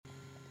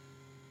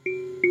Hello,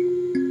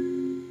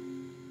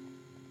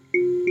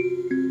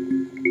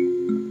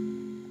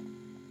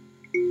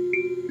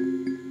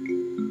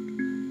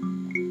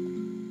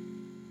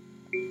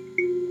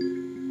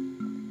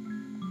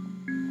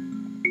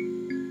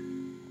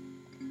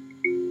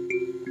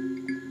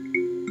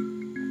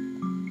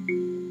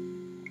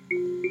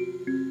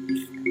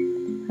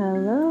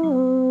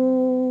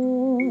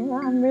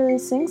 I'm really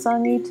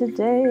sing-songy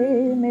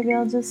today. Maybe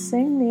I'll just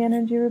sing the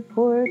energy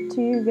report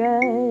to you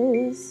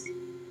guys.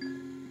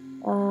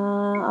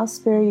 I'll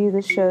spare you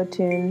the show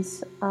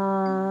tunes.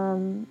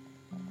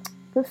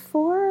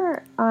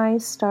 Before I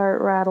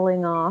start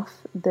rattling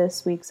off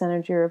this week's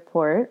energy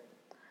report,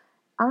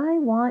 I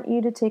want you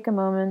to take a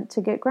moment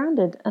to get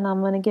grounded, and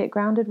I'm going to get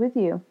grounded with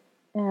you.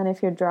 And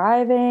if you're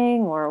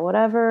driving or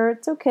whatever,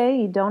 it's okay.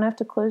 You don't have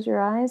to close your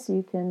eyes.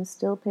 You can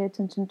still pay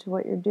attention to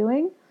what you're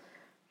doing.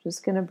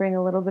 Just going to bring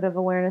a little bit of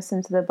awareness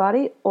into the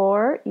body,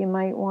 or you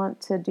might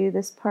want to do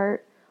this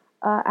part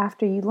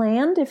after you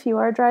land if you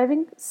are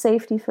driving.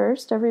 Safety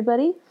first,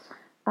 everybody.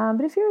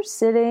 But if you're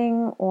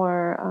sitting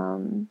or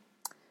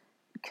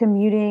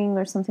commuting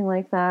or something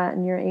like that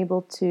and you're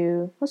able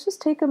to, let's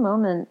just take a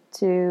moment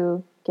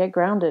to get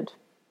grounded,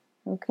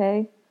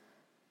 okay?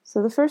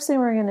 So the first thing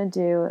we're going to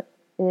do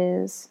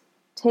is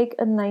take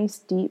a nice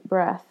deep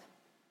breath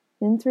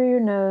in through your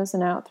nose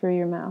and out through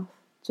your mouth.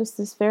 Just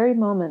this very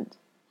moment.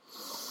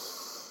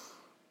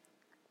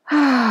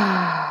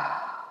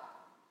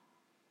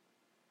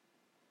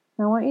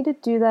 Now I want you to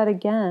do that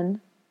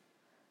again,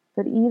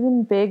 but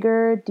even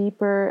bigger,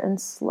 deeper, and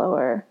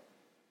slower.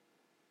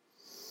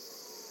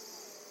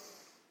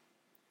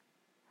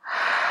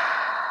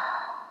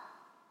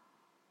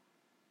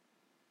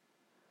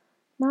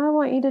 Now I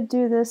want you to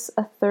do this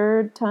a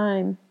third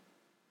time.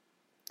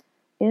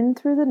 In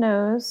through the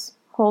nose,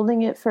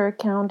 holding it for a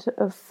count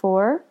of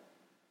 4,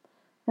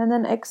 and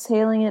then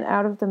exhaling it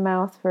out of the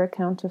mouth for a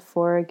count of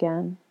 4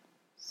 again.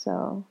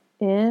 So,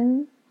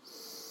 in,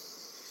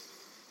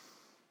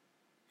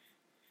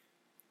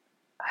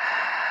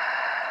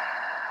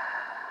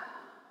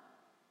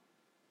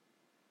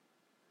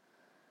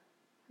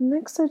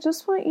 next I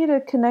just want you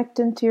to connect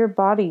into your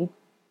body.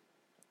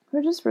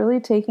 We're just really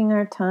taking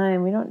our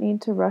time. We don't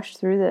need to rush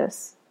through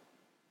this.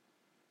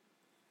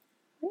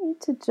 I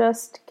need to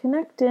just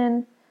connect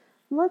in.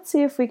 Let's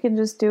see if we can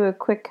just do a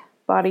quick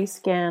body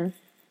scan.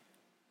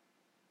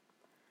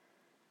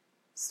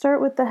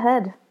 Start with the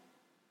head.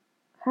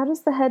 How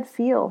does the head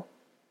feel?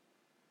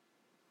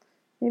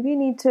 Maybe you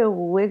need to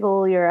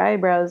wiggle your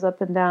eyebrows up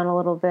and down a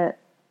little bit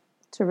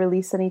to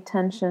release any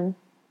tension.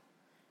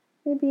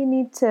 Maybe you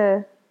need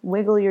to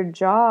wiggle your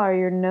jaw or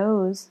your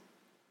nose.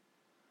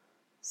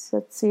 So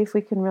let's see if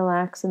we can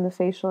relax in the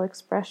facial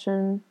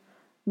expression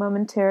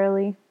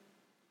momentarily.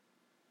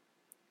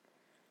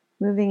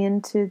 Moving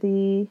into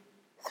the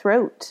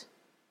throat,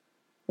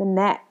 the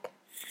neck.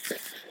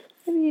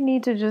 Maybe you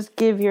need to just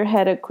give your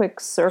head a quick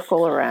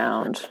circle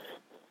around.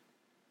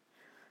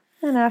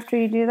 And after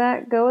you do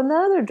that, go in the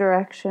other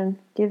direction,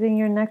 giving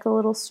your neck a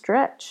little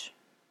stretch.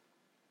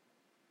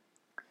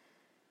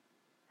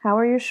 How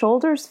are your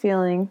shoulders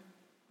feeling?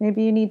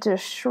 Maybe you need to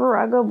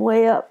shrug them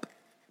way up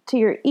to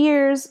your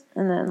ears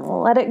and then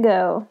let it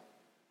go.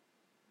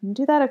 And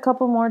do that a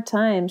couple more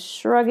times,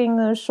 shrugging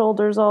those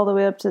shoulders all the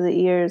way up to the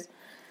ears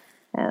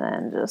and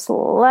then just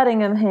letting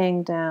them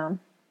hang down.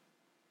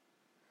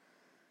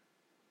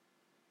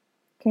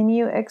 Can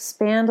you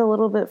expand a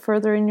little bit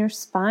further in your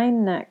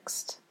spine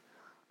next?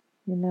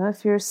 You know,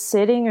 if you're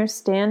sitting or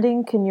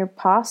standing, can your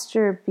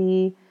posture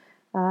be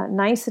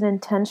nice and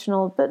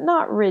intentional, but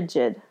not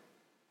rigid?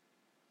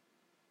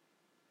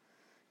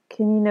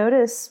 Can you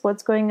notice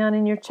what's going on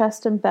in your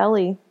chest and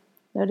belly?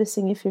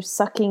 Noticing if you're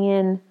sucking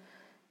in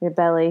your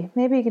belly.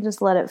 Maybe you can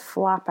just let it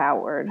flop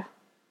outward.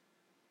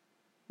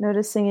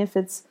 Noticing if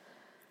it's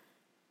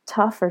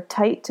tough or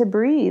tight to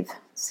breathe.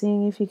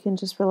 Seeing if you can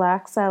just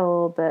relax that a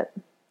little bit.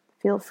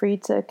 Feel free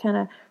to kind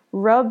of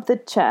rub the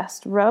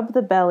chest, rub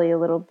the belly a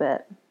little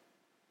bit.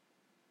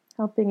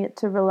 Helping it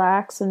to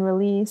relax and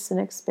release and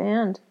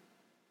expand.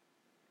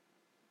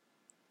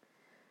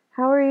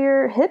 How are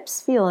your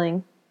hips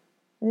feeling?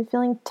 Are they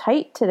feeling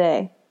tight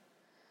today?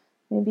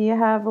 Maybe you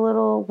have a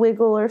little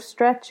wiggle or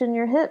stretch in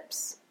your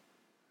hips.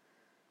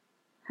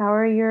 How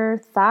are your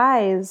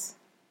thighs,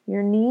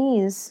 your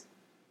knees,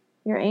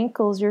 your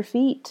ankles, your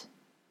feet?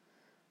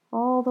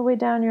 All the way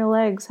down your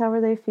legs, how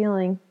are they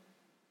feeling?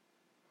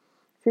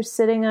 If you're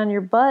sitting on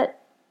your butt,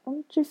 why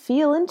don't you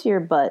feel into your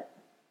butt?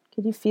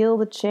 Could you feel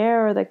the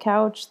chair or the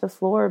couch, the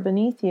floor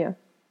beneath you?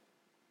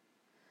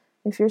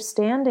 If you're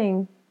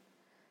standing,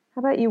 how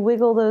about you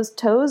wiggle those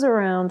toes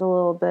around a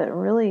little bit and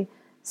really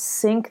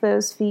sink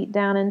those feet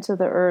down into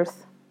the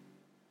earth?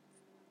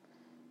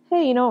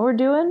 Hey, you know what we're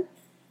doing?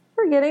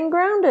 We're getting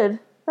grounded.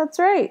 That's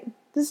right.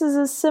 This is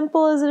as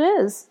simple as it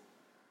is.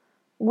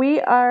 We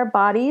are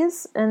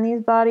bodies, and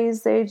these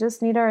bodies, they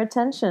just need our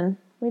attention.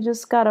 We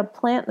just got to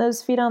plant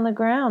those feet on the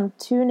ground,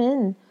 tune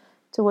in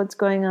to what's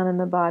going on in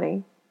the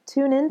body.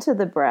 Tune into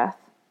the breath.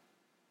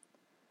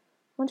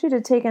 I want you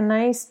to take a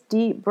nice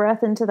deep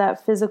breath into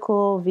that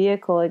physical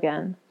vehicle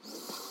again.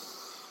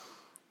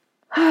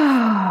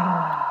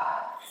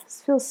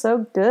 This feels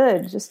so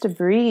good just to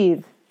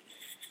breathe,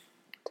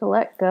 to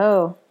let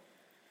go,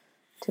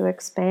 to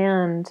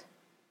expand.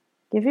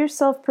 Give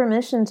yourself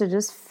permission to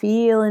just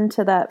feel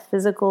into that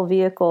physical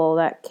vehicle,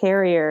 that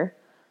carrier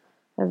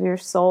of your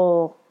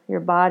soul, your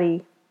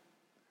body.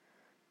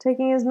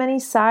 Taking as many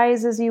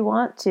sighs as you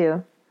want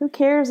to. Who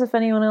cares if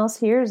anyone else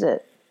hears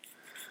it?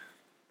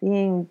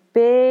 Being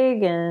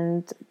big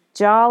and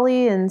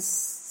jolly and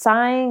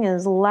sighing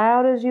as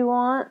loud as you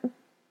want.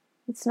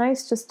 It's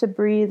nice just to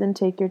breathe and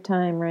take your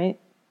time, right?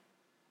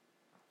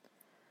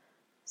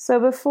 So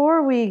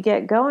before we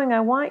get going, I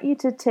want you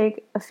to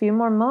take a few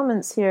more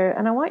moments here,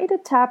 and I want you to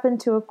tap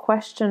into a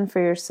question for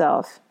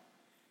yourself.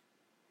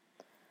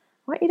 I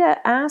want you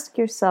to ask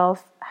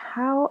yourself,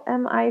 how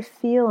am I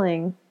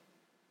feeling?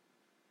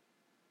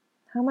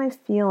 How am I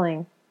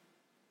feeling?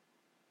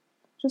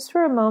 Just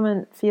for a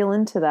moment, feel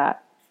into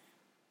that.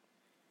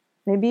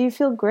 Maybe you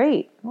feel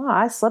great. Wow,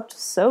 I slept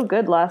so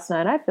good last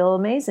night. I feel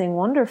amazing,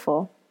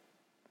 wonderful.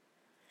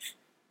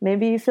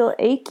 Maybe you feel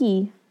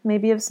achy.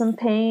 Maybe you have some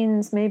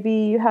pains. Maybe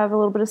you have a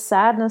little bit of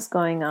sadness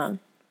going on.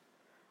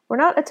 We're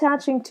not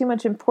attaching too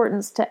much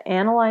importance to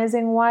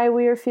analyzing why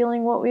we are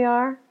feeling what we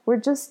are.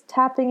 We're just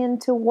tapping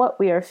into what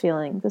we are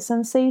feeling, the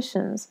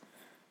sensations.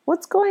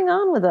 What's going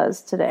on with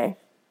us today?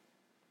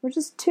 We're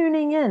just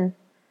tuning in,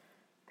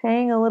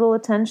 paying a little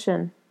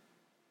attention.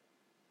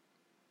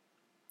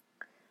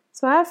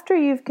 So after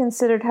you've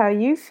considered how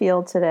you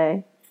feel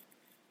today,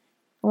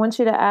 I want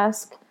you to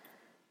ask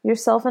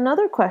yourself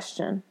another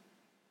question.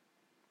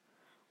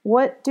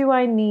 What do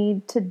I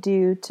need to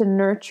do to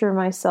nurture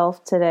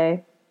myself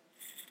today?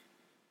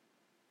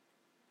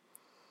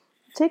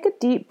 Take a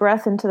deep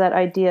breath into that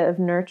idea of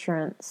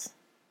nurturance.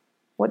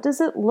 What does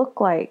it look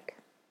like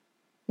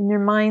in your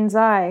mind's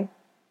eye?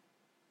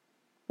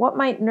 What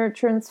might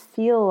nurturance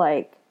feel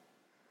like?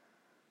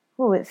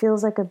 Oh, it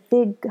feels like a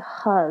big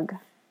hug.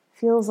 It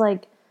feels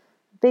like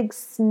a big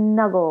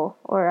snuggle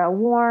or a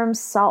warm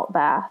salt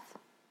bath.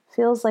 It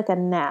feels like a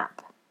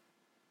nap.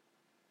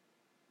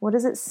 What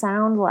does it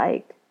sound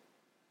like?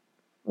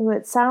 Ooh,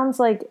 it sounds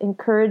like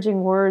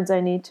encouraging words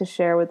I need to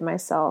share with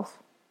myself.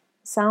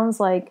 It sounds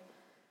like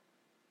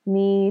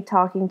me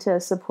talking to a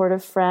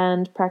supportive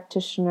friend,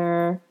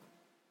 practitioner,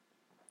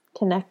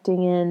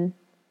 connecting in,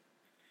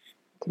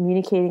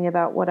 communicating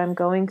about what I'm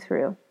going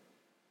through.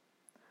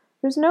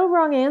 There's no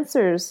wrong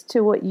answers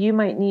to what you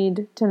might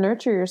need to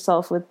nurture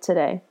yourself with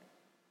today.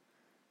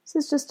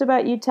 This is just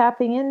about you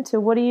tapping into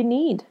what do you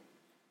need.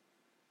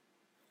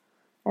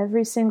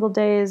 Every single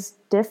day is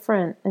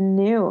different and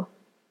new,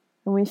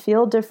 and we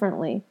feel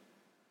differently.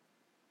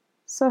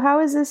 So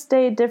how is this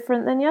day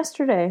different than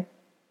yesterday?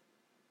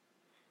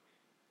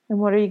 And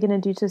what are you going to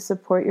do to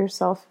support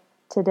yourself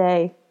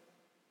today,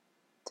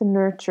 to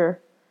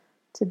nurture,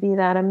 to be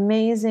that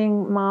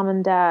amazing mom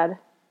and dad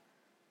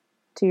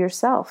to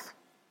yourself?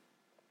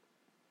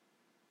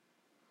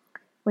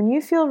 When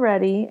you feel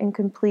ready and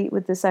complete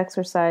with this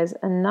exercise,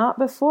 and not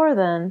before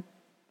then,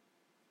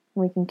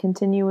 we can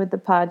continue with the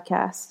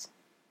podcast.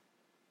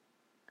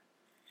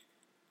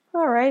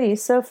 Alrighty,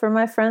 so for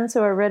my friends who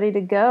are ready to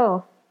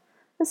go,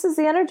 this is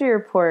the energy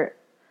report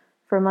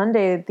for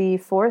Monday, the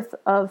 4th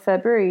of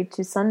February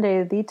to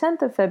Sunday, the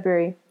 10th of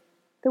February.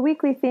 The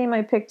weekly theme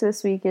I picked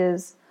this week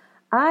is,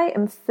 I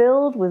am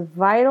filled with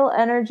vital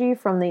energy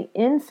from the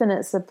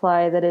infinite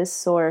supply that is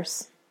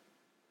Source.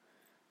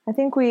 I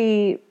think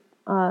we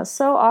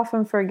so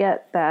often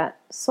forget that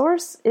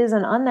Source is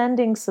an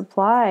unending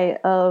supply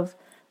of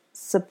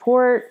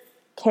support,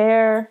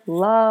 care,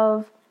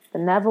 love,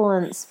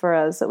 benevolence for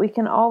us that we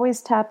can always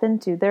tap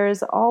into. There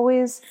is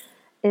always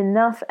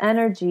enough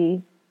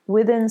energy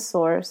within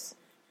Source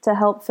to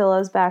help fill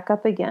us back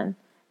up again.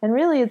 And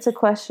really it's a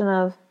question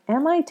of,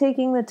 am I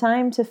taking the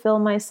time to fill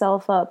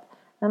myself up?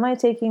 Am I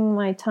taking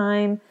my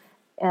time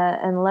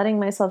and letting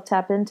myself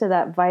tap into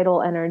that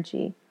vital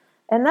energy?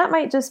 And that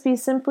might just be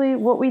simply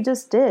what we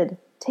just did.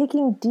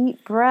 Taking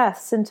deep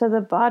breaths into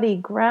the body,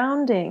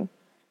 grounding,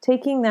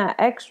 taking that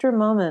extra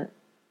moment.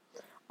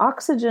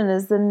 Oxygen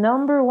is the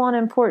number one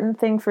important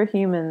thing for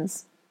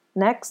humans.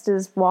 Next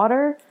is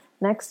water,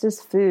 next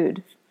is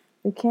food.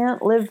 We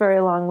can't live very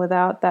long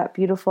without that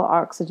beautiful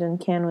oxygen,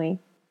 can we?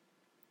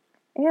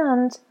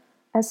 And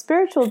as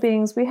spiritual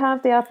beings, we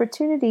have the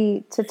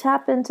opportunity to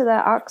tap into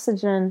that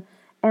oxygen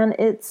and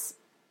its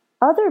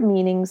other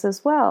meanings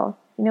as well.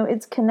 You know,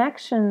 its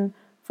connection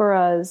for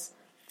us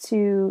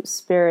to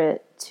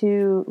spirit,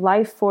 to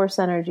life force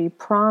energy,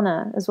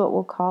 prana is what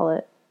we'll call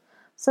it.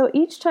 So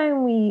each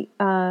time we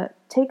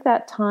take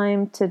that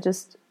time to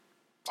just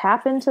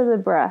tap into the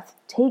breath,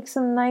 take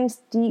some nice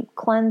deep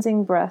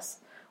cleansing breaths.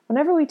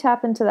 Whenever we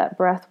tap into that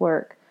breath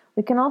work,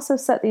 we can also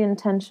set the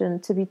intention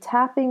to be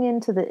tapping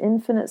into the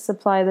infinite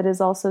supply that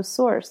is also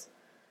Source.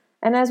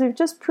 And as we've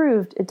just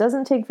proved, it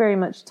doesn't take very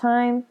much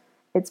time.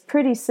 It's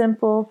pretty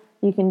simple.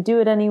 You can do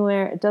it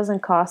anywhere. It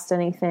doesn't cost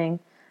anything.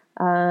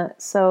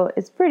 So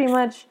it's pretty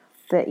much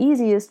the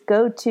easiest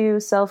go-to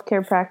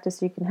self-care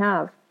practice you can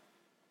have.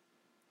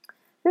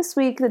 This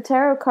week, the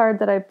tarot card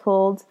that I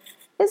pulled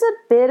is a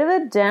bit of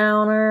a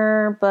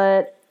downer,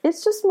 but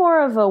it's just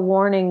more of a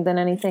warning than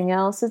anything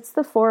else. It's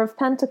the Four of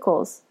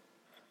Pentacles.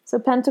 So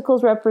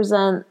pentacles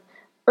represent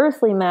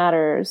earthly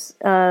matters,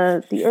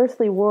 the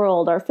earthly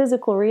world, our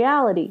physical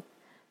reality.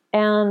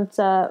 And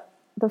the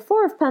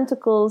Four of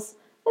Pentacles,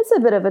 it's a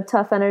bit of a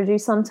tough energy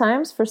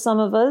sometimes for some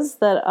of us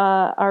that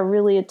are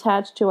really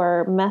attached to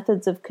our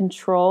methods of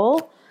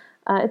control.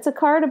 It's a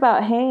card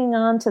about hanging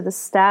on to the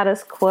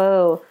status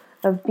quo,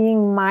 of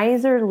being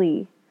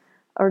miserly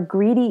or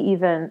greedy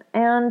even,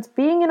 and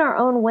being in our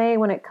own way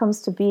when it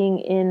comes to being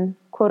in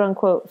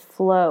quote-unquote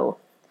flow.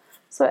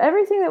 So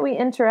everything that we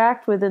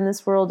interact with in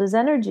this world is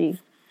energy,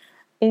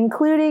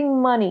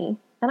 including money.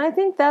 And I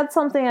think that's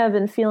something I've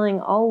been feeling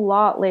a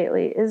lot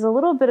lately, is a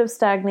little bit of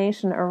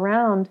stagnation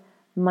around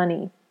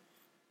money.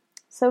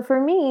 So for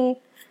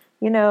me,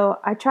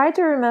 I try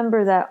to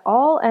remember that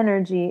all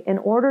energy, in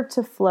order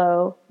to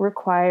flow,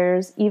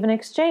 requires even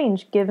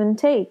exchange, give and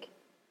take.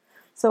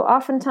 So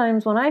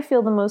oftentimes when I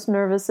feel the most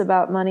nervous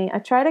about money, I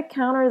try to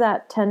counter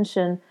that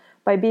tension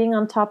by being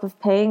on top of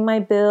paying my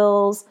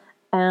bills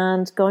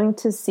and going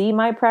to see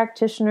my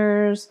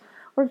practitioners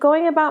or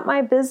going about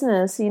my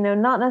business,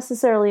 not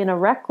necessarily in a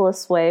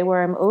reckless way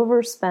where I'm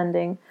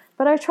overspending,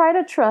 but I try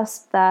to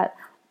trust that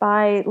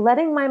by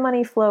letting my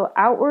money flow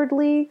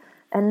outwardly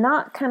and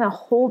not kind of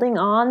holding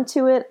on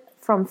to it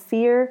from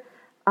fear,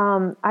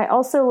 I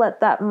also let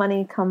that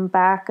money come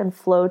back and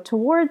flow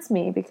towards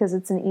me because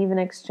it's an even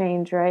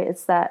exchange, right?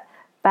 It's that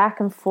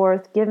back and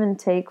forth, give and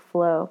take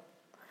flow.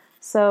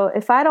 So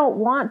if I don't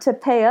want to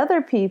pay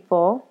other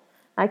people,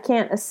 I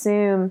can't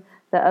assume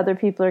that other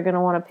people are going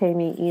to want to pay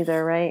me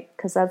either, right?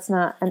 Because that's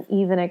not an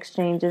even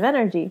exchange of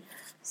energy.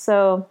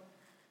 So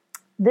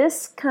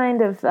this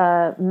kind of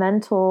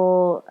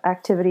mental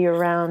activity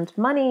around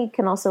money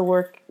can also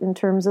work in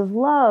terms of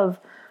love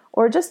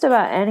or just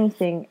about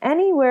anything.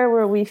 Anywhere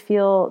where we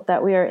feel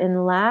that we are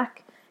in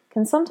lack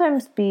can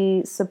sometimes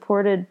be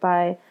supported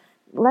by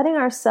letting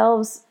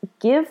ourselves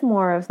give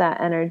more of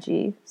that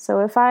energy. So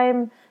if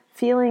I'm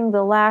feeling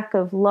the lack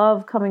of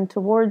love coming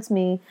towards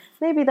me,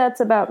 maybe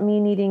that's about me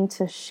needing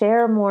to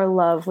share more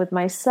love with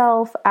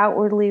myself,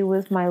 outwardly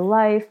with my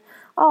life.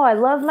 Oh, I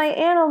love my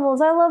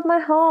animals, I love my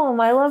home,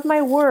 I love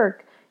my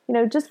work.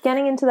 Just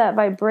getting into that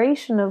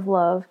vibration of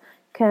love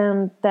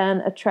can then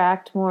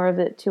attract more of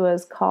it to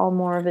us, call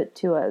more of it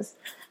to us.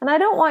 And I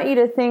don't want you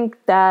to think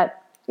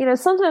that,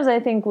 sometimes I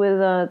think with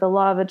the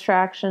law of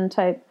attraction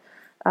type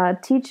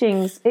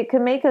teachings, it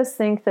can make us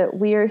think that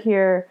we are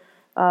here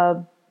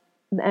and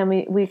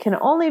we can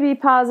only be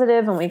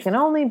positive and we can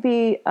only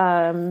be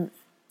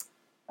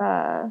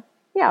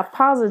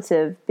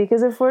positive,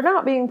 because if we're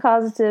not being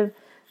positive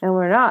and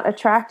we're not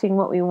attracting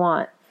what we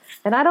want.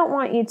 And I don't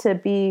want you to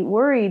be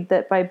worried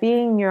that by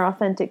being your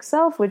authentic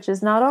self, which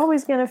is not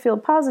always going to feel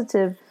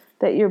positive,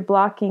 that you're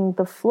blocking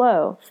the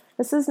flow.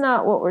 This is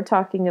not what we're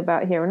talking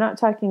about here. We're not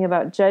talking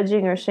about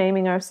judging or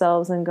shaming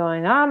ourselves and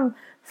going, I'm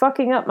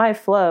fucking up my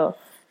flow.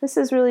 This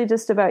is really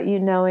just about you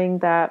knowing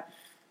that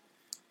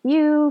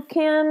you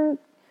can,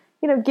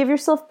 give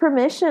yourself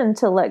permission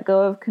to let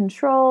go of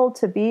control,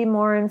 to be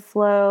more in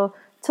flow,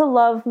 to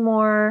love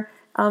more.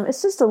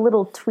 It's just a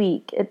little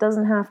tweak. It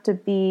doesn't have to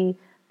be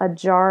a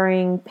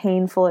jarring,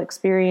 painful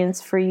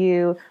experience for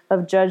you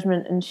of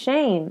judgment and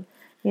shame.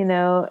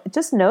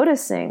 Just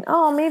noticing,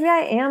 oh, maybe I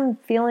am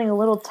feeling a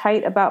little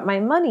tight about my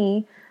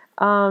money,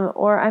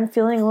 or I'm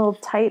feeling a little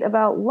tight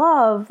about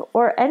love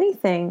or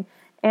anything.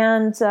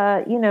 And,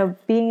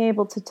 being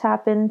able to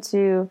tap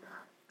into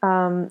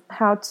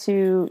how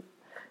to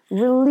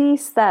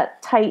release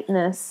that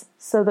tightness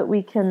so that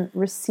we can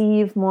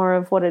receive more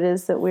of what it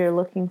is that we're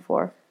looking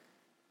for.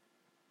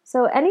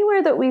 So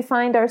anywhere that we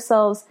find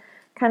ourselves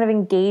kind of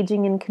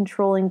engaging in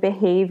controlling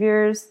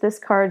behaviors, this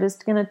card is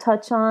going to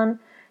touch on.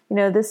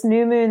 This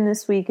new moon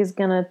this week is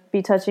going to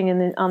be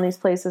touching on these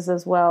places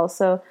as well.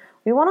 So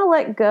we want to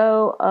let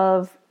go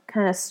of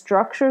kind of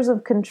structures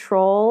of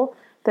control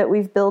that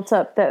we've built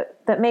up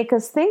that make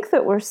us think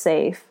that we're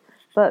safe,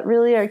 but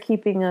really are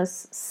keeping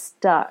us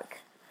stuck,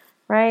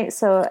 right?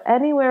 So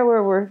anywhere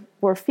where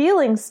we're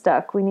feeling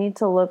stuck, we need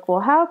to look,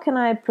 well, how can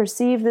I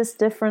perceive this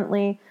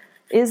differently?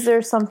 Is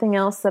there something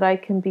else that I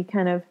can be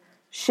kind of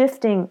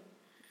shifting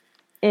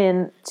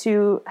in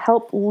to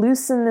help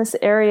loosen this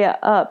area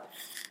up?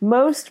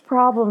 Most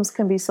problems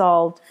can be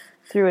solved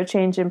through a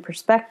change in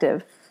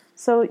perspective.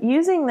 So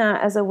using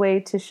that as a way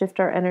to shift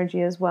our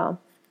energy as well.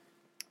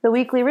 The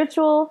weekly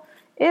ritual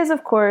is,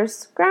 of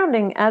course,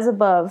 grounding as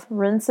above.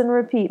 Rinse and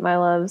repeat, my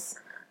loves.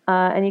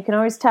 And you can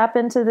always tap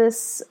into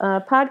this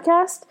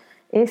podcast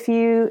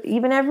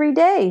even every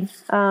day,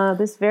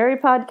 this very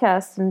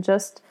podcast, and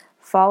just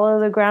follow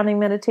the grounding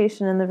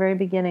meditation in the very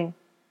beginning.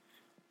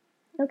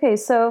 Okay,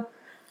 so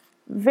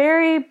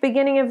very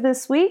beginning of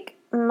this week,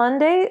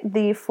 Monday,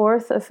 the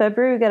 4th of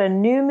February, we got a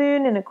new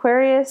moon in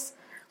Aquarius,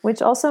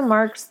 which also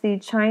marks the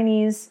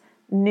Chinese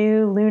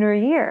new lunar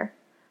year.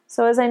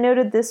 So as I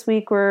noted this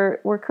week,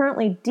 we're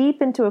currently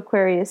deep into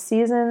Aquarius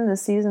season, the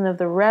season of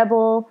the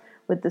rebel,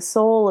 with the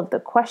soul of the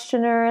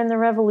questioner and the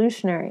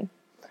revolutionary.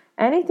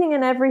 anything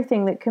and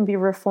everything that can be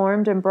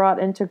reformed and brought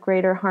into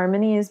greater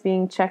harmony is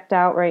being checked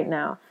out right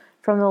now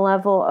from the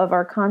level of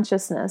our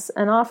consciousness.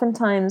 And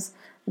oftentimes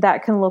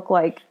that can look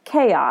like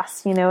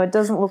chaos. It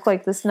doesn't look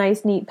like this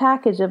nice, neat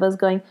package of us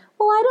going,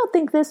 well, I don't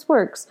think this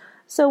works,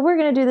 so we're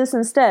going to do this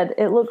instead.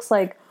 It looks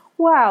like,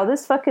 wow,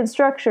 this fucking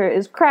structure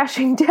is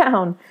crashing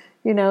down.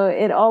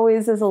 It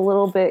always is a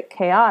little bit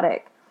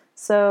chaotic.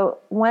 So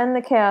when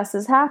the chaos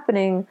is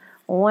happening,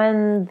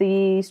 when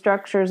the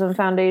structures and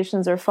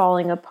foundations are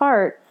falling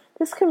apart,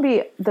 this can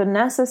be the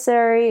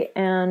necessary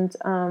and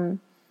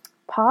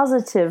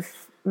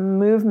positive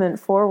movement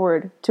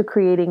forward to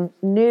creating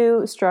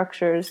new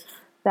structures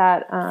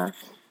that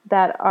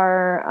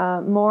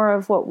are more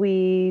of what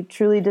we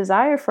truly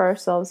desire for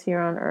ourselves here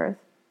on Earth.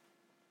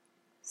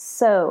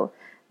 So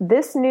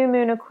this new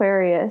moon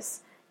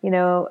Aquarius,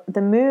 the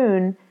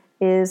moon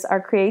is our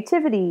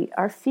creativity,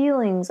 our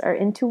feelings, our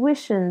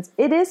intuitions.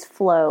 It is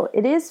flow.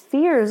 It is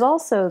fears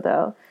also,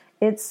 though.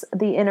 It's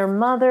the inner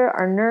mother,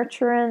 our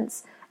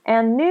nurturance,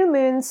 and new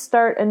moons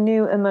start a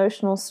new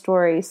emotional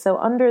story. So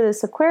under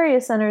this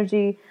Aquarius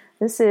energy,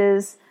 this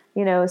is,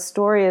 a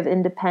story of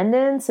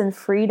independence and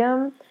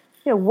freedom.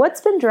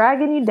 What's been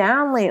dragging you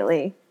down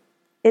lately?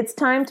 It's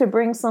time to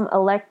bring some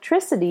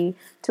electricity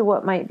to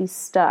what might be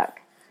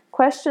stuck.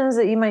 Questions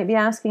that you might be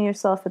asking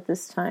yourself at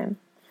this time.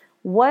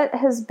 What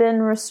has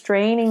been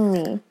restraining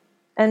me?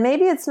 And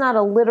maybe it's not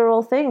a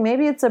literal thing.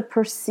 Maybe it's a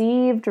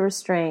perceived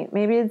restraint.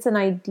 Maybe it's an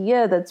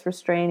idea that's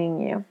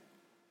restraining you.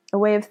 A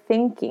way of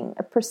thinking,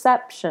 a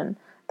perception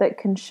that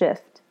can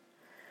shift.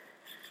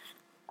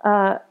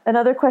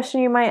 Another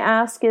question you might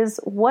ask is,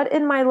 what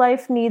in my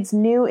life needs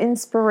new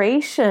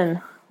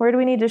inspiration? Where do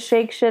we need to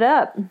shake shit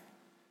up?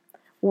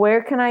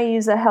 Where can I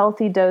use a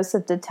healthy dose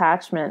of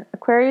detachment?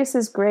 Aquarius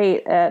is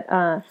great at,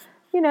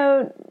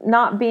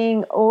 not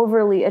being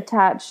overly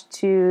attached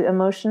to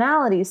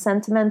emotionality,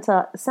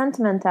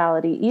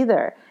 sentimentality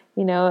either.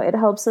 It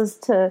helps us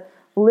to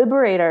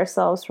liberate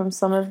ourselves from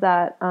some of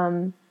that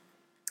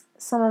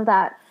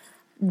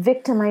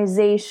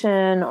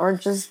victimization or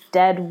just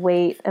dead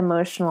weight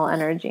emotional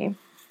energy.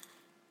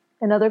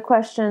 Another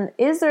question,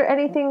 is there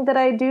anything that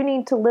I do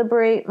need to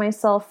liberate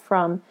myself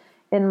from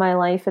in my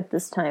life at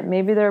this time?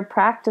 Maybe there are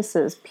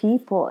practices,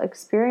 people,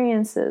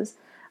 experiences,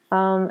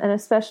 and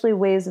especially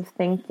ways of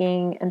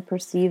thinking and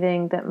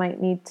perceiving that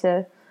might need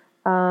to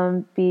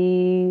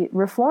be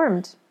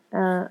reformed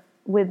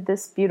with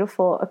this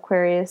beautiful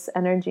Aquarius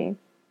energy.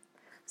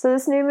 So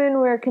this new moon,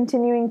 we're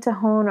continuing to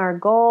hone our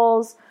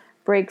goals,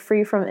 break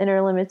free from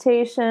inner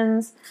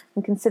limitations,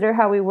 and consider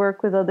how we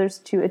work with others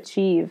to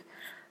achieve.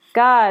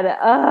 God,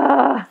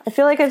 I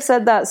feel like I've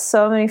said that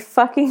so many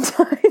fucking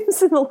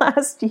times in the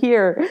last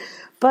year.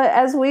 But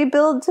as we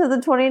build to the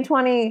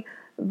 2020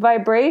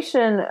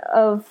 vibration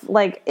of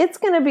it's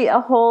going to be a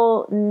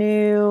whole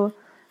new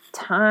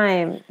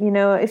time.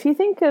 If you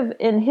think of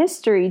in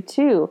history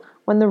too,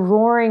 when the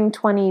roaring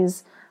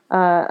 20s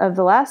of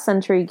the last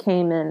century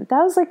came in,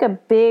 that was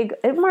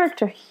it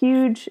marked a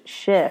huge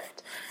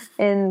shift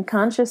in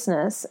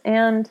consciousness.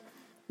 And,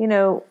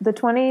 the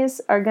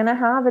 20s are going to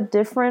have a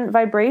different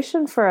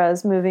vibration for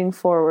us moving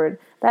forward.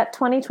 That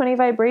 2020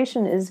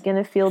 vibration is going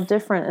to feel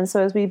different. And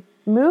so as we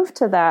move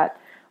to that,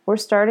 we're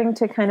starting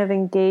to kind of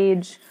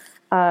engage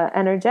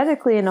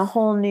energetically in a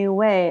whole new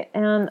way.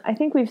 And I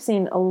think we've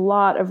seen a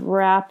lot of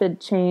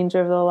rapid change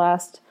over the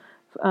last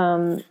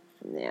 10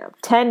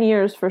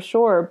 years for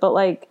sure.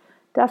 But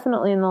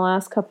definitely in the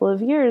last couple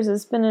of years,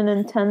 it's been an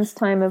intense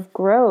time of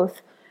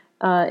growth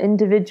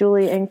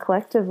individually and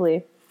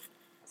collectively.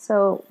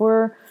 So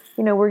we're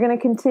going to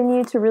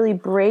continue to really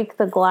break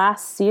the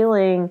glass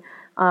ceiling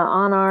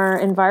on our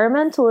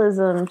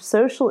environmentalism,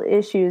 social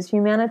issues,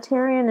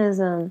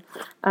 humanitarianism,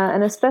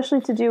 and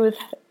especially to do with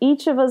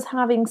each of us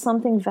having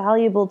something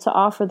valuable to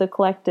offer the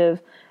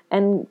collective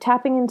and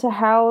tapping into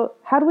how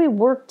do we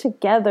work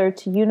together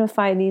to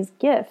unify these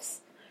gifts.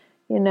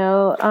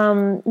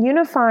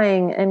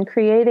 Unifying and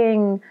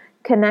creating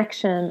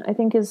connection, I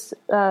think, is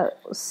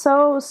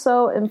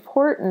so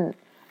important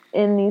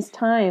in these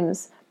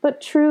times. But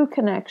true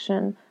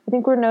connection, I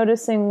think we're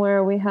noticing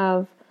where we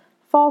have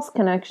false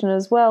connection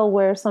as well,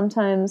 where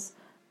sometimes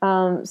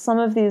some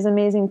of these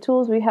amazing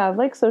tools we have,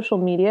 like social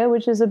media,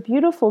 which is a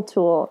beautiful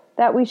tool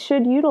that we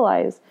should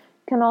utilize,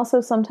 can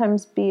also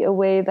sometimes be a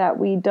way that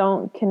we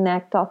don't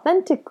connect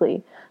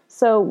authentically.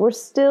 So we're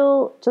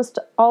still just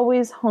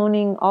always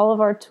honing all of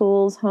our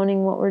tools,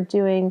 honing what we're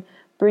doing,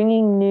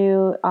 bringing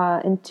new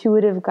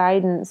intuitive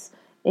guidance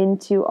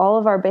into all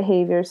of our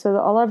behaviors so that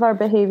all of our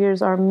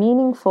behaviors are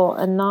meaningful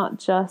and not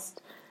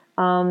just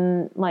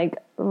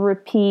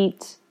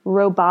repeat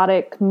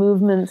robotic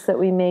movements that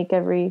we make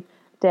every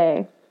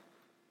day.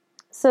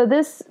 So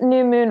this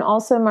new moon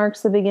also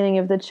marks the beginning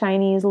of the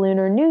Chinese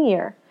Lunar New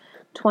Year,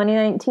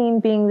 2019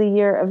 being the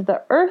year of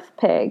the Earth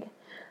Pig.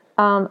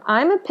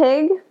 I'm a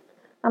pig.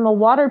 I'm a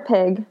water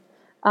pig.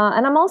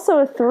 And I'm also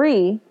a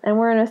 3, and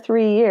we're in a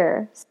 3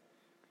 year.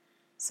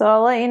 So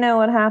I'll let you know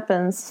what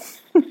happens.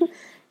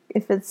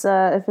 If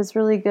it's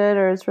really good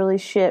or it's really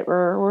shit,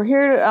 we're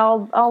here.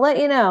 I'll let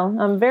you know.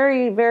 I'm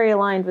very, very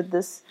aligned with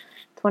this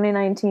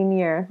 2019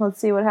 year. Let's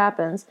see what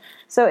happens.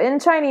 So in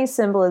Chinese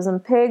symbolism,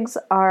 pigs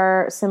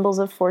are symbols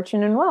of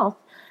fortune and wealth.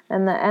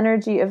 And the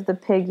energy of the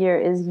pig year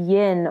is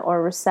yin,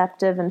 or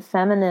receptive and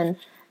feminine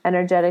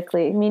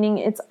energetically, meaning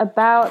it's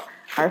about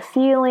our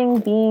feeling,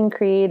 being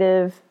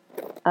creative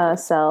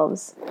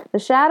selves. The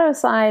shadow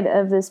side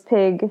of this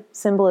pig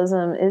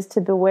symbolism is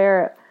to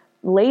beware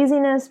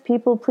laziness,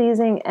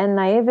 people-pleasing, and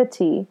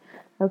naivety.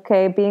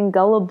 Okay, being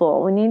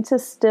gullible. We need to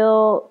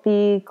still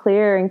be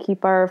clear and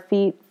keep our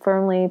feet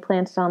firmly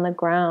planted on the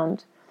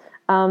ground.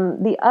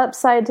 The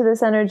upside to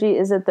this energy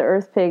is that the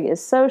earth pig is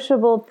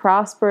sociable,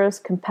 prosperous,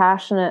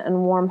 compassionate,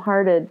 and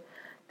warm-hearted.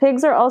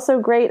 Pigs are also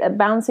great at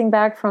bouncing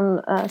back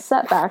from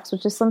setbacks,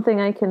 which is something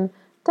I can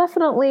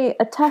definitely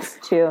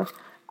attest to.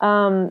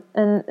 And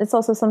it's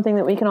also something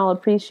that we can all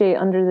appreciate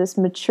under this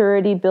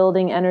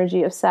maturity-building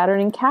energy of Saturn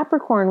in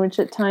Capricorn, which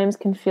at times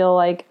can feel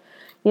like,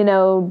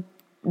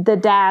 the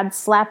dad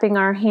slapping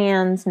our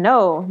hands.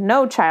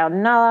 No, child,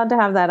 not allowed to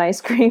have that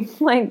ice cream.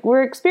 Like,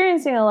 we're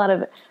experiencing a lot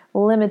of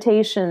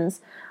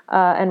limitations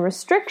and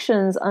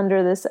restrictions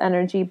under this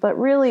energy, but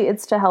really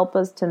it's to help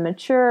us to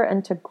mature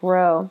and to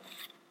grow.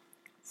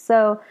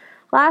 So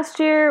last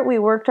year we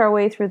worked our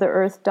way through the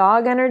earth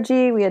dog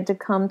energy. We had to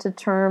come to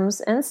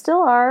terms, and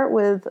still are,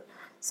 with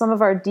some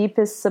of our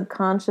deepest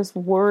subconscious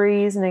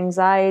worries and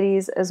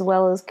anxieties, as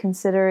well as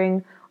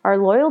considering our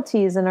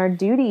loyalties and our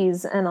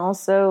duties, and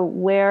also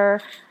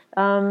where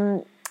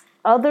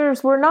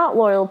others were not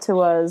loyal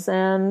to us.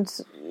 And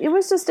it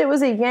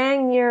was a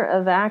yang year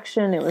of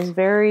action. It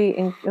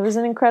was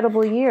an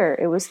incredible year.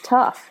 It was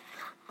tough,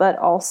 but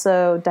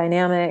also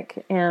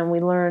dynamic, and we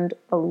learned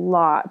a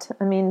lot.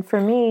 I mean, for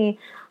me,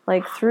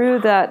 like, through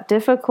that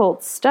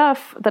difficult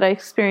stuff that I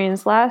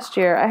experienced last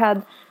year, I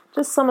had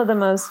just some of the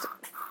most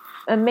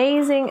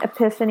amazing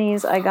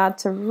epiphanies. I got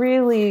to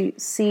really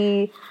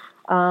see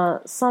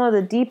some of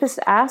the deepest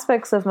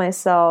aspects of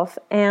myself,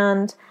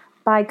 and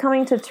by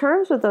coming to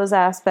terms with those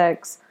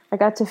aspects, I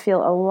got to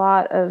feel a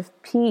lot of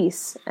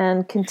peace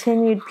and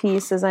continued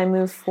peace as I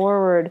move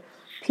forward,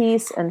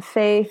 peace and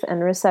faith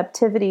and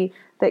receptivity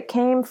that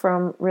came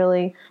from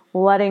really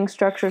letting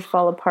structures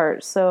fall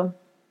apart. So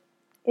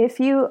if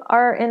you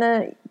are in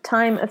a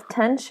time of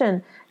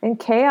tension and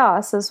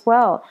chaos as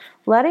well,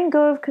 letting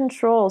go of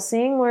control,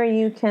 seeing where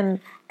you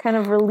can kind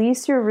of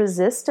release your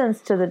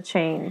resistance to the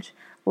change,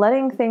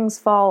 letting things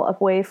fall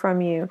away from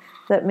you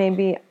that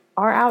maybe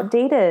are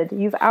outdated,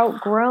 you've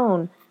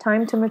outgrown,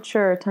 time to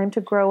mature, time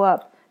to grow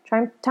up,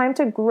 time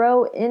to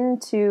grow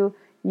into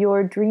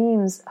your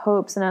dreams,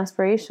 hopes, and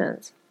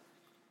aspirations.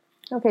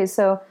 Okay,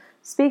 so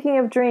speaking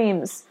of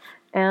dreams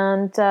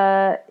and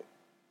our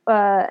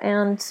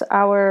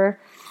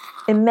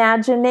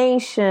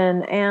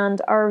imagination and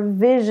our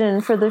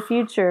vision for the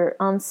future,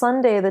 on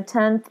Sunday, the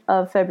 10th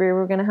of February,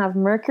 we're going to have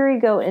Mercury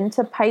go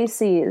into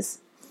Pisces.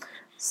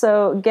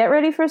 So get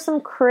ready for some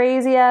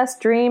crazy-ass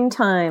dream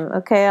time,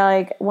 okay?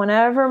 Like,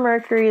 whenever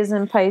Mercury is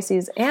in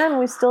Pisces, and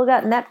we still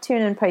got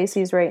Neptune in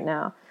Pisces right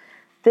now,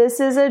 this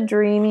is a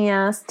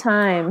dreamy-ass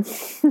time,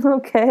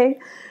 okay?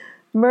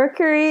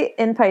 Mercury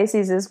in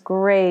Pisces is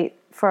great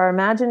for our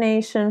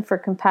imagination, for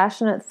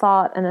compassionate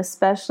thought, and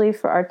especially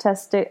for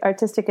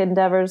artistic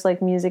endeavors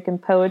like music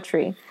and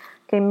poetry.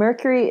 Okay,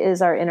 Mercury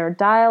is our inner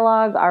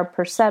dialogue, our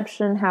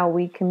perception, how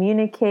we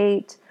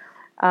communicate.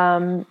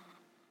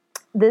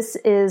 This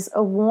is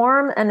a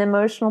warm and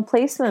emotional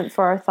placement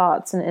for our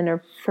thoughts and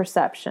inner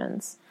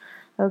perceptions.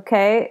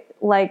 Okay,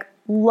 like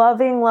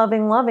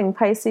loving.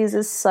 Pisces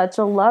is such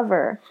a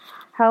lover.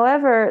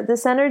 However,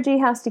 this energy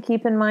has to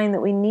keep in mind that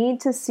we need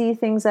to see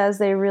things as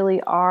they really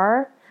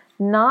are,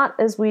 not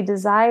as we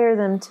desire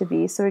them to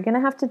be. So we're going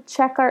to have to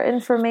check our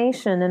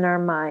information in our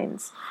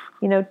minds.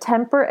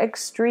 Temper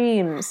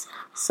extremes.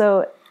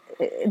 So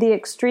the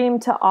extreme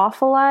to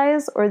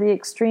awfulize or the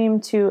extreme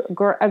to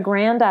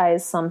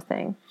aggrandize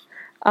something.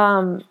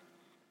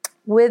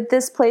 With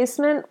this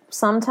placement,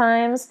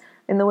 sometimes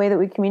in the way that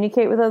we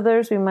communicate with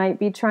others, we might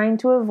be trying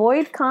to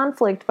avoid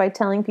conflict by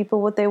telling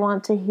people what they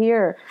want to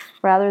hear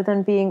rather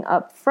than being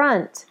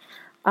upfront.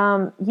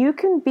 You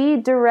can be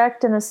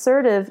direct and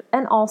assertive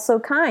and also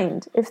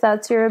kind if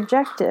that's your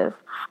objective.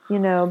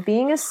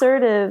 Being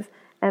assertive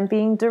and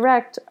being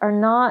direct are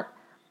not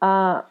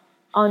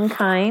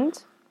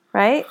unkind,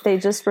 right? They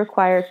just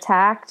require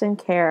tact and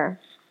care.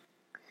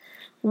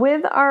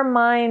 With our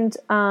mind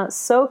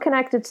so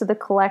connected to the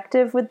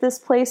collective with this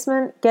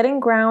placement, getting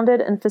grounded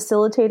and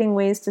facilitating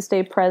ways to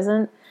stay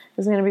present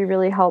is going to be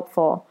really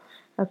helpful.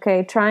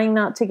 Okay, trying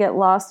not to get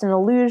lost in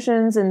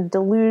illusions and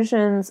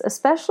delusions,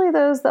 especially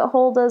those that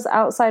hold us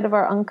outside of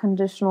our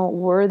unconditional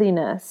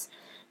worthiness.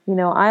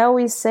 I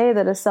always say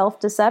that a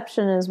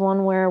self-deception is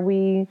one where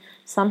we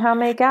somehow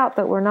make out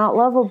that we're not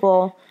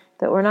lovable,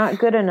 that we're not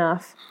good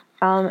enough.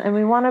 And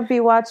we want to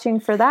be watching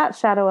for that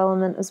shadow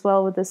element as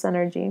well with this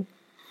energy.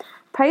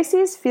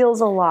 Pisces feels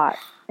a lot,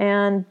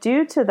 and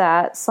due to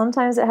that,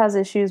 sometimes it has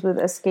issues with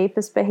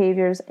escapist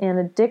behaviors and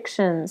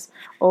addictions,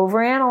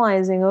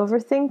 overanalyzing,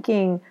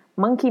 overthinking,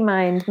 monkey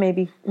mind may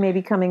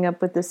be coming up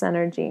with this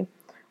energy.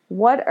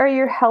 What are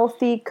your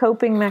healthy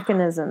coping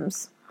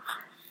mechanisms?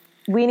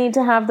 we need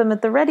to have them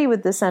at the ready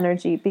with this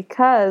energy,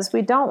 because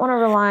we don't want to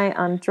rely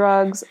on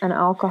drugs and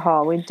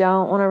alcohol. We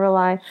don't want to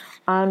rely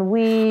on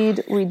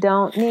weed. We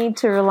don't need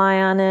to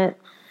rely on it.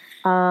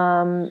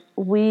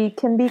 We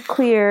can be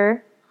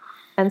clear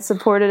and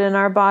supported in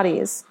our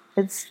bodies.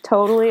 It's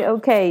totally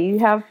okay. You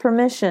have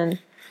permission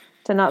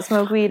to not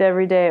smoke weed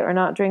every day or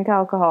not drink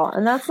alcohol.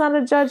 And that's not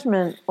a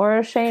judgment or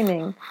a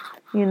shaming.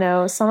 You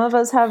know, some of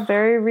us have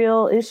very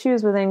real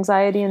issues with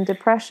anxiety and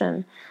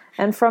depression.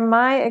 And from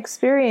my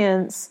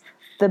experience,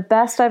 the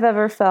best I've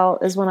ever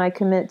felt is when I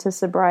commit to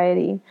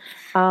sobriety.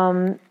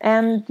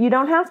 And you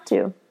don't have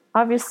to.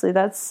 Obviously,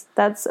 that's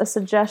a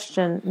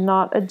suggestion,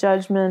 not a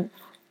judgment,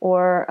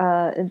 or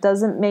it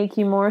doesn't make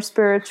you more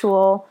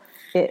spiritual.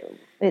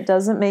 It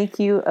doesn't make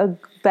you a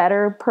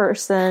better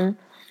person.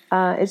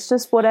 It's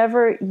just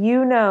whatever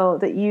you know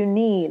that you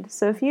need.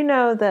 So if you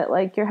know that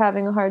like you're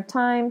having a hard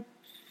time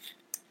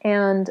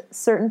and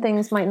certain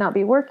things might not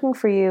be working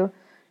for you,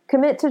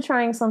 commit to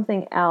trying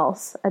something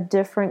else, a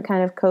different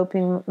kind of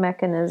coping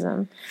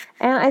mechanism.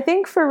 And I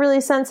think for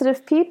really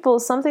sensitive people,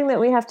 something that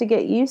we have to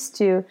get used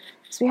to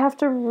is we have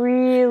to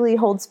really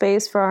hold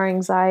space for our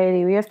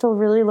anxiety. We have to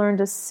really learn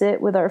to sit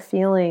with our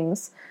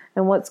feelings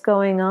and what's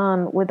going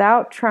on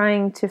without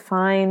trying to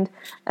find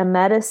a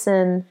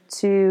medicine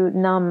to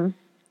numb,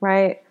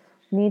 right?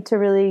 We need to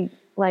really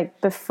like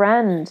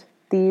befriend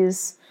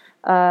these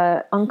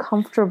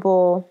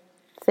uncomfortable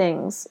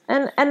things.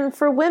 And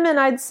for women,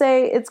 I'd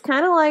say it's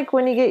kind of like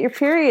when you get your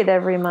period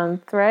every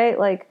month, right?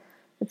 Like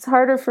it's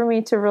harder for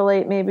me to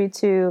relate maybe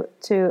to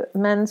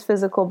men's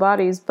physical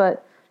bodies,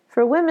 but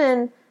for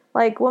women,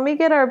 like when we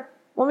get our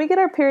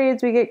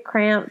periods, we get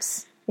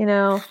cramps, you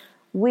know,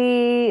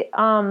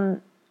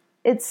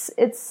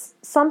 it's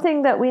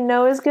something that we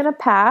know is going to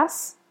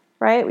pass,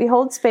 right? We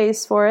hold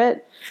space for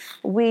it.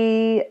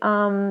 We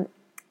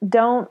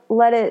don't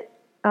let it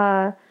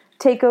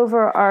take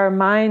over our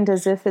mind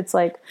as if it's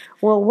like,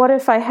 well, what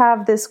if I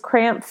have this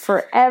cramp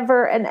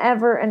forever and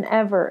ever and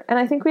ever? And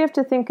I think we have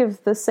to think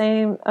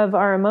of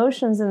our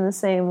emotions in the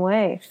same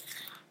way.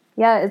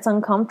 Yeah, it's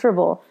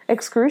uncomfortable,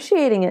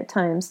 excruciating at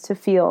times to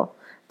feel,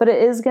 but it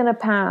is going to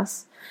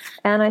pass.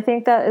 And I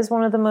think that is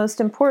one of the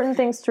most important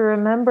things to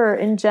remember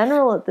in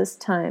general at this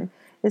time,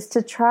 is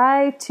to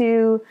try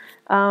to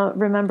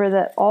remember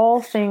that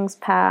all things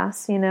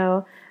pass, you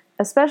know,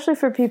 especially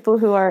for people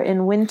who are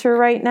in winter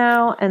right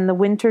now and the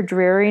winter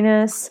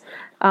dreariness.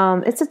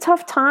 It's a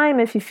tough time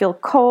if you feel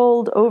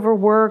cold,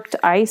 overworked,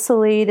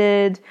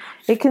 isolated.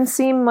 It can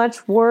seem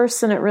much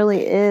worse than it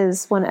really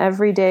is when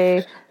every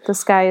day the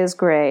sky is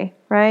gray,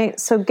 right?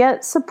 So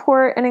get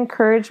support and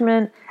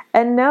encouragement,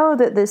 and know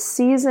that this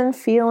season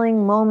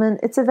feeling moment,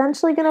 it's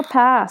eventually going to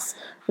pass.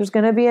 There's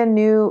going to be a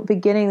new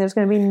beginning. There's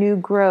going to be new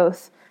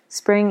growth.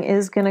 Spring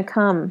is going to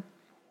come.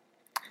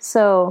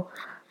 So,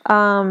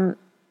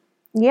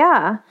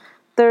 yeah,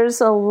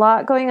 there's a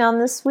lot going on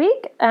this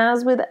week,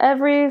 as with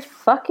every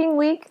fucking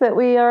week that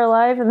we are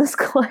alive in this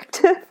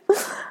collective.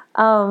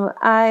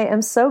 I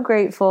am so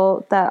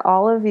grateful that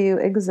all of you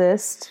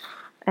exist,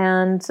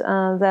 and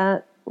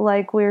that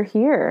like we're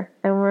here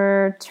and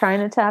we're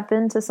trying to tap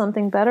into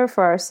something better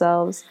for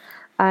ourselves.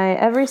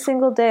 Every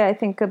single day I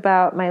think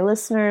about my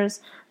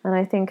listeners, and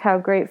I think how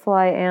grateful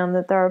I am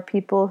that there are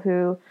people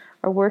who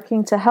are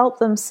working to help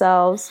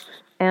themselves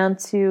and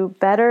to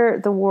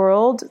better the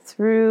world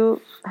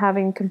through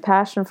having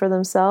compassion for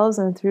themselves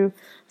and through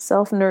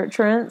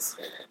self-nurturance.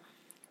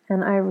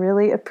 And I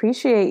really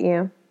appreciate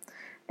you.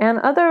 And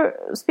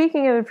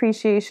speaking of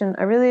appreciation,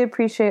 I really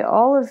appreciate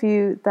all of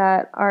you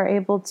that are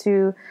able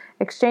to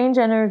exchange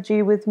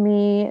energy with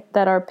me,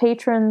 that are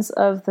patrons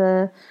of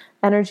the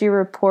Energy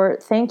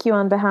Report. Thank you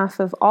on behalf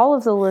of all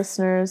of the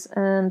listeners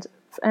and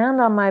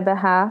on my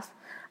behalf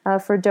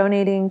for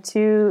donating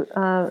to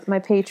my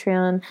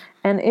Patreon.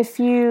 And if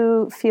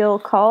you feel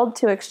called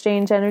to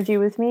exchange energy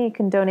with me, you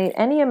can donate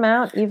any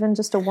amount, even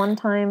just a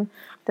one-time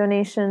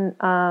donation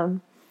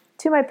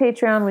to my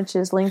Patreon, which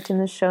is linked in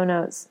the show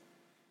notes.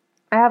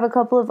 I have a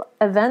couple of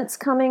events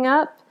coming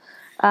up.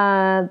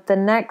 The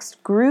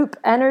next group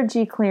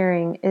energy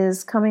clearing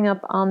is coming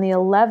up on the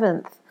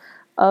 11th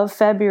of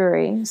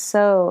February.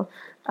 So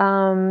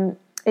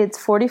it's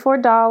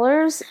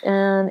 $44,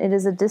 and it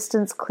is a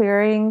distance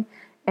clearing,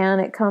 and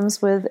it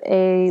comes with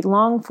a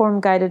long-form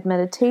guided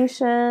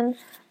meditation,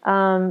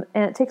 and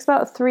it takes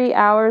about 3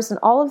 hours, and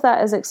all of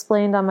that is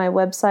explained on my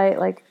website,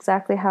 like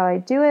exactly how I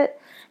do it,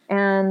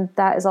 and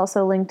that is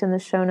also linked in the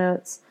show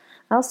notes.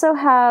 I also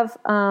have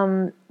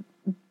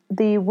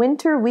the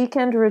Winter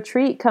Weekend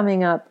Retreat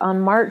coming up on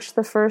March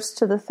the 1st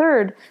to the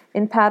 3rd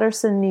in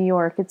Paterson, New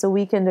York. It's a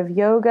weekend of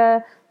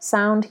yoga,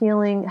 sound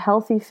healing,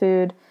 healthy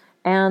food,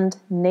 and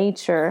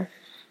nature.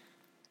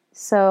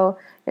 So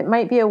it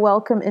might be a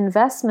welcome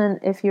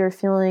investment if you're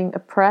feeling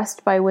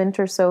oppressed by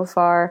winter so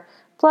far.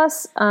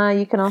 Plus,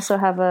 you can also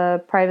have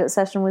a private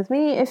session with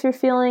me if you're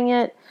feeling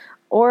it,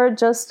 or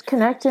just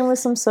connecting with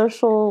some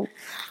socializing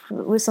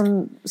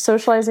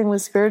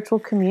with spiritual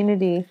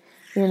community.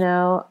 You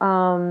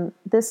know,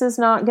 this is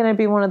not going to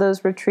be one of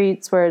those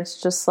retreats where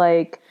it's just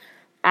like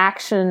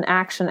action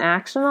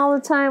all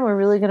the time. We're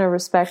really going to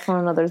respect one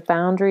another's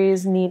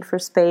boundaries, need for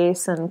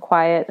space and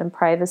quiet and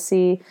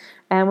privacy.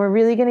 And we're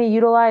really going to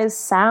utilize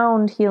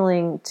sound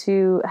healing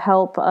to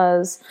help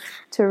us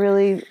to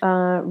really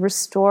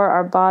restore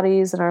our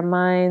bodies and our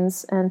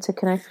minds and to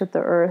connect with the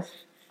earth.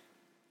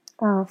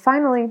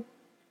 Finally,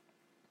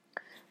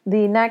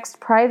 the next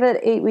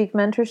private 8-week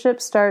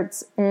mentorship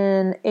starts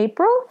in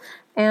April,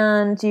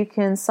 and you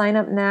can sign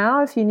up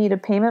now if you need a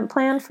payment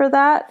plan for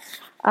that.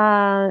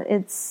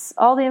 It's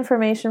all the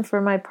information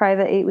for my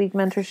private 8-week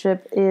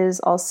mentorship is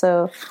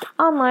also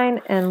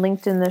online and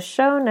linked in the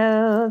show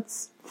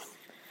notes.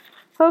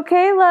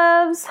 Okay,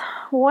 loves.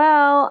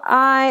 Well,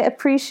 I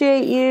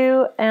appreciate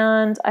you,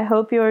 and I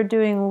hope you are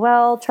doing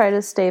well. Try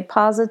to stay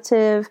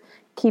positive.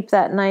 Keep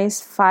that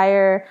nice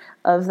fire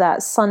of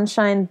that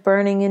sunshine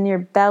burning in your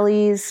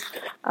bellies.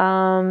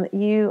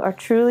 You are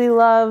truly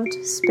loved.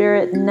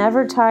 Spirit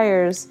never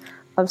tires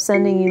of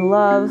sending you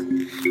love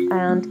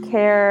and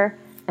care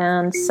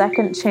and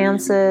second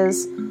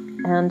chances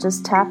and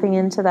just tapping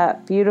into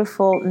that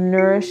beautiful,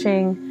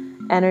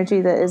 nourishing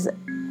energy that is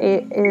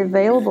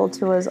available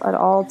to us at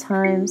all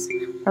times.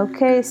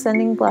 Okay,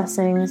 sending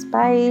blessings.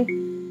 Bye.